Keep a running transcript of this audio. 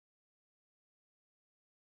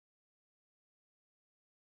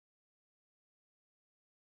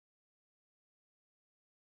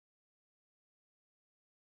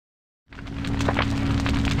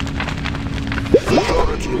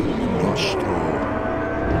nostro.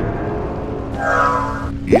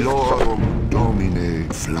 Ilorum Domine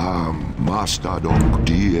Flam Mastadoc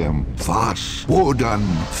Diem Fas Wodan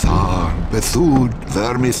Than Bethud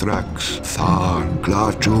Vermithrax Than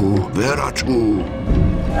Glatu Veratu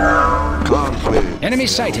Carpe Enemy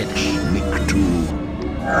sighted. Nictu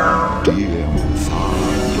Diem Than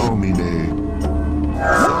Domine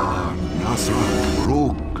Than Nathrak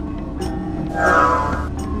Rook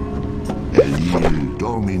Elil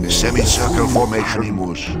Domine Semicircle formation.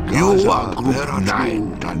 You are group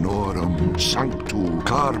 9. Danorum Sanctu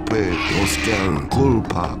Carpe Dostel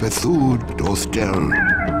Culpa Bethud Dostel.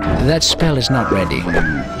 That spell is not ready.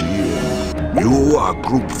 You are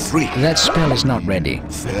group 3. That spell is not ready.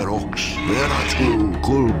 Ferox Veratu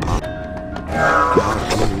Culpa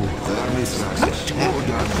Glatu Vermithrax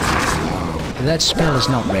Wodan Flam. That spell is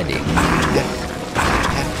not ready.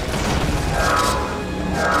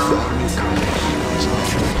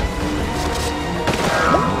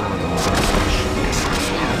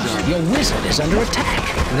 Your wizard is under attack.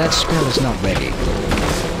 That spell is not ready.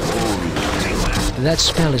 That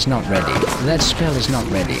spell is not ready. That spell is not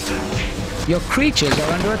ready. Your creatures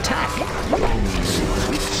are under attack.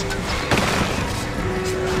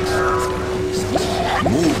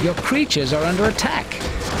 Your creatures are under attack.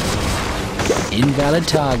 Invalid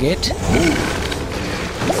target.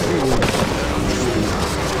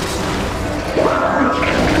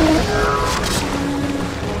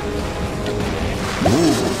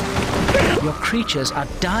 Your creatures are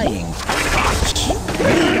dying.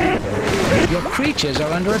 Your creatures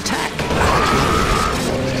are under attack.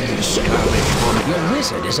 Your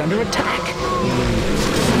wizard is under attack.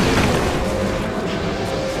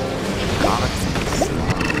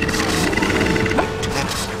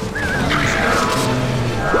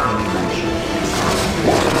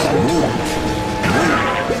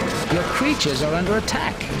 Your creatures are under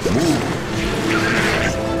attack.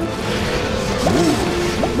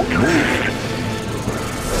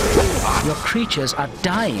 Your creatures are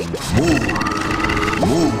dying.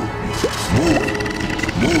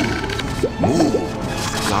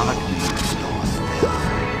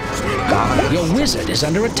 Your wizard is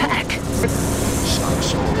under attack.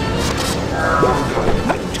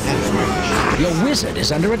 Your wizard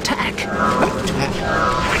is under attack.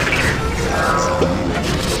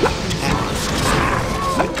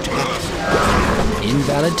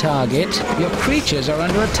 Invalid target. Your creatures are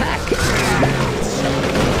under attack.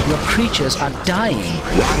 Your creatures are dying.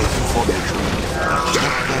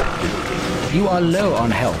 You are low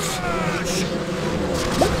on health.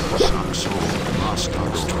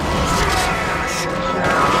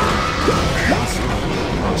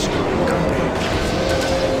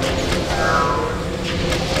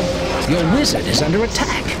 Your wizard is under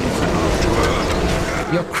attack.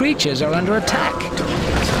 Your creatures are under attack.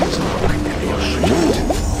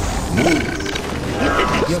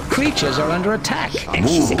 Your creatures are under attack.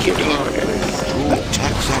 Execute order.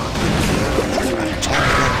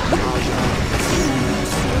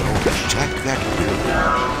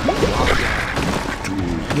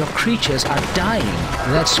 Your creatures are dying.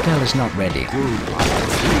 That spell is not ready.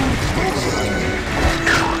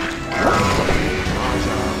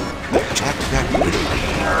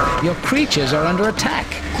 Your creatures are under attack.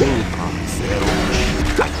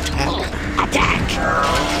 Attack!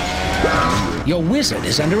 Your wizard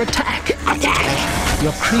is under attack. Attack!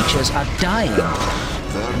 Your creatures are dying.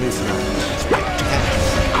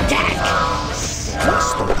 Attack!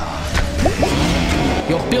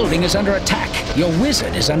 Your building is under attack. Your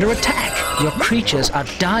wizard is under attack. Your creatures are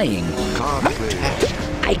dying.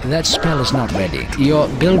 That spell is not ready. Your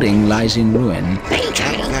building lies in ruin.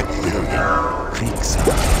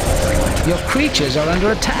 Your creatures are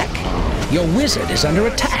under attack. Your wizard is under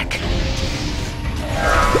attack.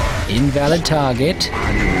 Invalid target.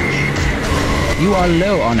 You are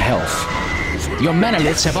low on health. Your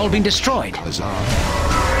monoliths have all been destroyed.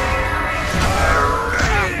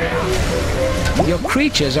 Your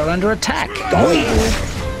creatures are under attack.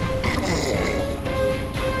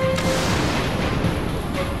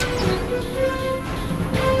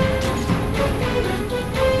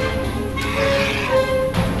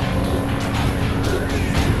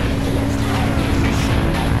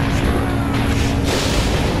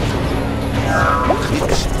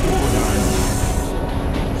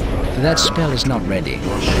 That spell is not ready.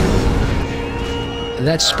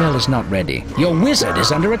 That spell is not ready. Your wizard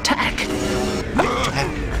is under attack.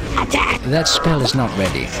 Attack! That spell is not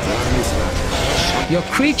ready. Your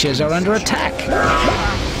creatures are under attack.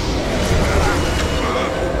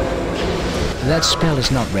 That spell is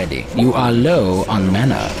not ready. You are low on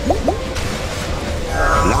mana.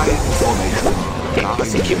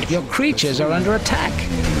 Execute. Your creatures are under attack.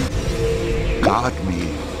 Guard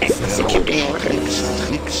me. Executing order.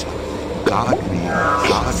 Guard me.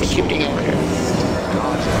 Executing order.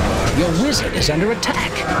 Your wizard is under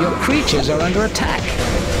attack. Your creatures are under attack.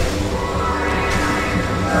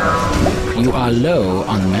 You are low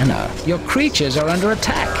on mana. Your creatures are under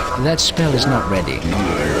attack. That spell is not ready.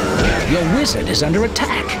 Your wizard is under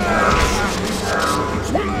attack.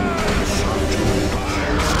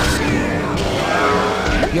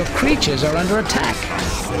 Your creatures are under attack.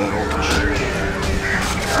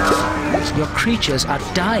 Your creatures are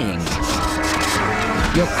dying.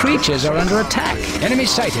 Your creatures are under attack. Enemy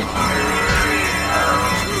sighted.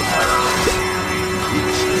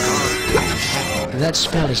 That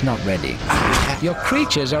spell is not ready. Your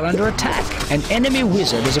creatures are under attack. An enemy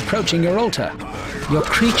wizard is approaching your altar. Your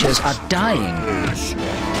creatures are dying.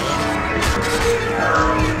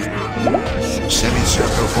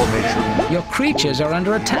 Semicircle formation. Your creatures are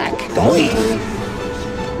under attack.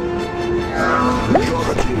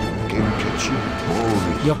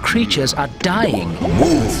 Your creatures are dying.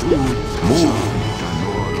 Move.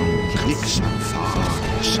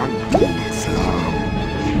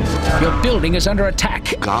 Your building is under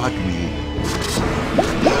attack. Guard me.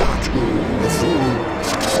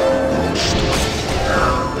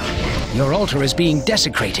 Your altar is being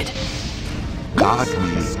desecrated. Guard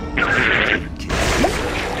me.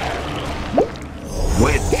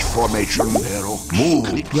 Wedge formation.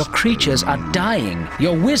 Move. Your creatures are dying.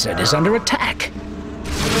 Your wizard is under attack.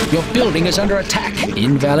 Your building is under attack.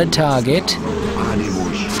 Invalid target.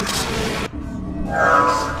 Animus.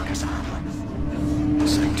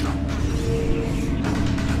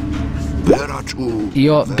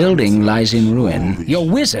 Your building lies in ruin. Your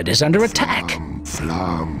wizard is under attack.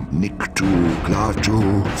 Flam, Nictu,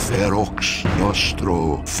 Clatu, Ferox,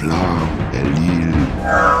 Nostro, Flam, Elil.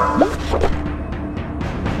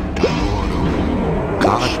 Tanorum,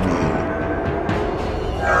 guard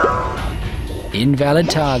me. Invalid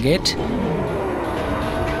target.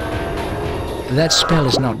 That spell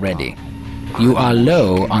is not ready. You are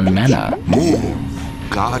low on mana. Move.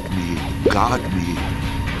 Guard me. Guard me.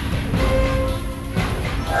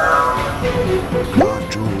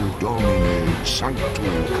 Clatu, Domine, Sanctu,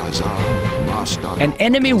 Kazam, Master. An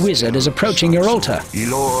enemy wizard is approaching your altar.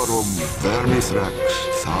 Ilorum, Vermithrax,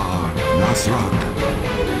 Thar, Nathrak.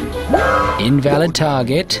 Invalid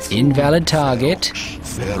target. Invalid target.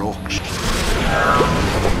 Ferox.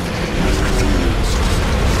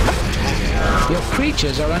 Your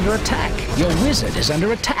creatures are under attack. Your wizard is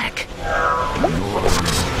under attack.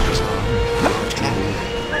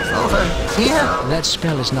 Over here. That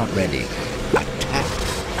spell is not ready.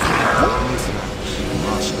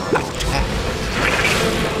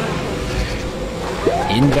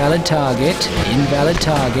 Invalid target. Invalid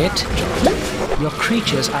target. Your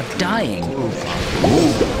creatures are dying.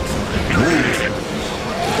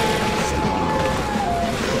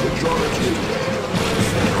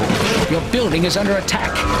 Your building is under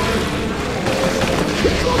attack.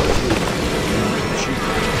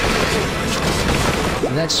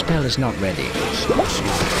 That spell is not ready.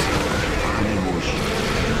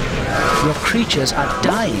 Your creatures are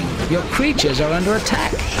dying. Your creatures are under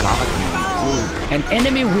attack. An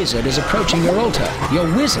enemy wizard is approaching your altar. Your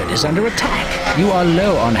wizard is under attack. You are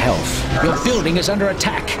low on health. Your building is under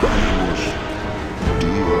attack.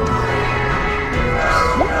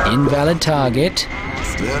 Invalid target.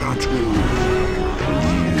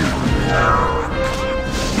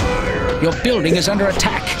 Your building is under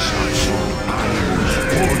attack.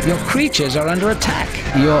 Your creatures are under attack.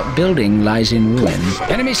 Your building lies in ruin.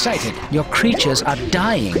 Enemy sighted. Your creatures are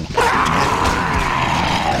dying.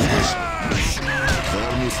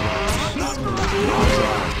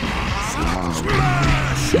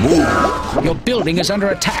 Your building is under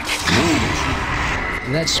attack.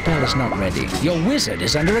 That spell is not ready. Your wizard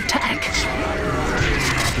is under attack.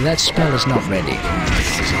 That spell is not ready.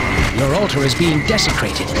 Your altar is being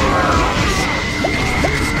desecrated.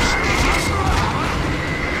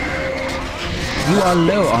 You are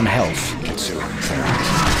low on health.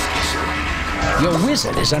 Your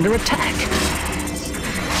wizard is under attack.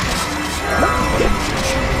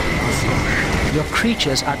 Your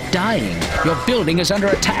creatures are dying. Your building is under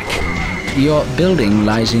attack. Your building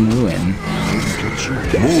lies in ruin.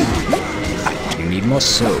 You need more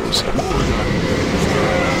souls.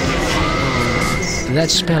 That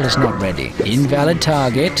spell is not ready. Invalid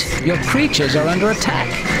target. Your creatures are under attack.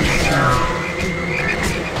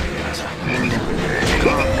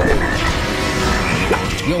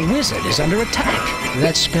 Your wizard is under attack.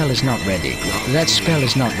 That spell is not ready. That spell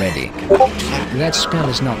is not ready. That spell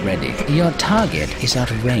is not ready. Your target is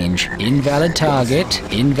out of range. Invalid target.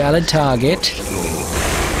 Invalid target.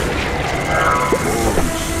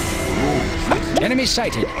 Enemy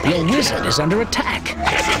sighted. Your wizard is under attack.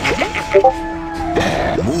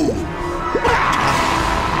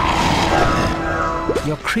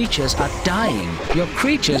 Your creatures are dying. Your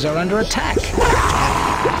creatures are under attack.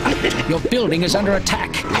 Your building is under attack.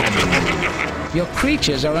 Your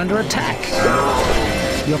creatures are under attack.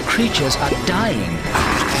 Your creatures are dying.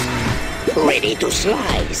 Ready to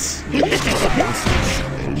slice.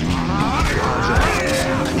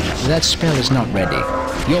 That spell is not ready.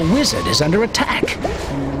 Your wizard is under attack.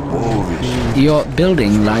 Your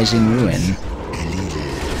building lies in ruin.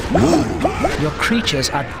 Your creatures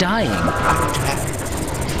are dying.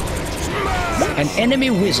 An enemy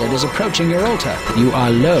wizard is approaching your altar. You are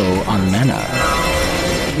low on mana.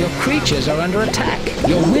 Your creatures are under attack.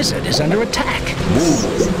 Your wizard is under attack.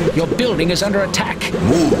 Your building is under attack.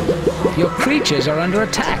 Your creatures are under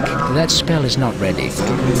attack. That spell is not ready.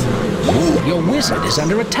 Your wizard is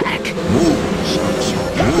under attack.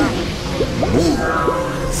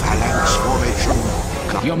 Phalanx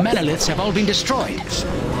formation. Your monoliths have all been destroyed.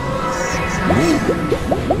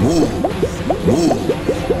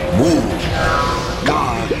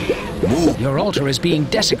 God. Your altar is being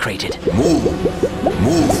desecrated.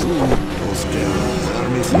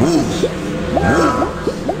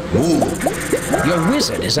 Your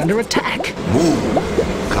wizard is under attack.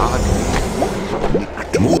 God.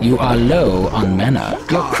 You are low on mana.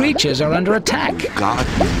 Your creatures are under attack. God.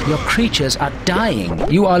 Your creatures are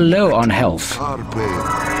dying. You are low on health.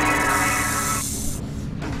 Carpe.